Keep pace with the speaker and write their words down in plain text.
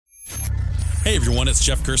Hey everyone, it's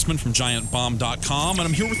Jeff Gerstmann from GiantBomb.com, and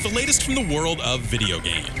I'm here with the latest from the world of video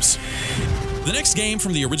games. The next game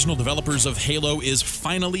from the original developers of Halo is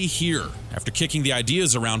finally here. After kicking the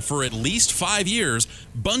ideas around for at least 5 years,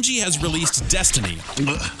 Bungie has released Destiny.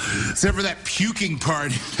 Except for that puking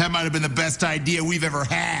part, that might have been the best idea we've ever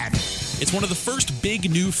had. It's one of the first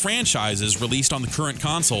big new franchises released on the current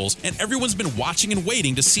consoles, and everyone's been watching and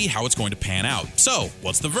waiting to see how it's going to pan out. So,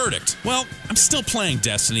 what's the verdict? Well, I'm still playing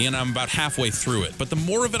Destiny, and I'm about halfway through it, but the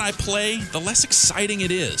more of it I play, the less exciting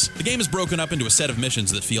it is. The game is broken up into a set of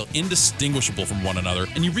missions that feel indistinguishable from one another,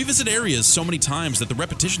 and you revisit areas so many times that the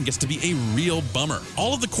repetition gets to be a real bummer.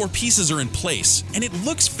 All of the core pieces are in place, and it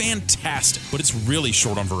looks fantastic, but it's really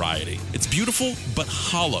short on variety. It's beautiful, but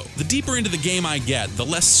hollow. The deeper into the game I get, the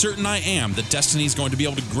less certain I am that Destiny is going to be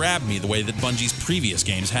able to grab me the way that Bungie's previous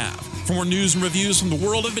games have. For more news and reviews from the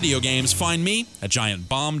world of video games, find me at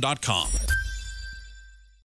GiantBomb.com.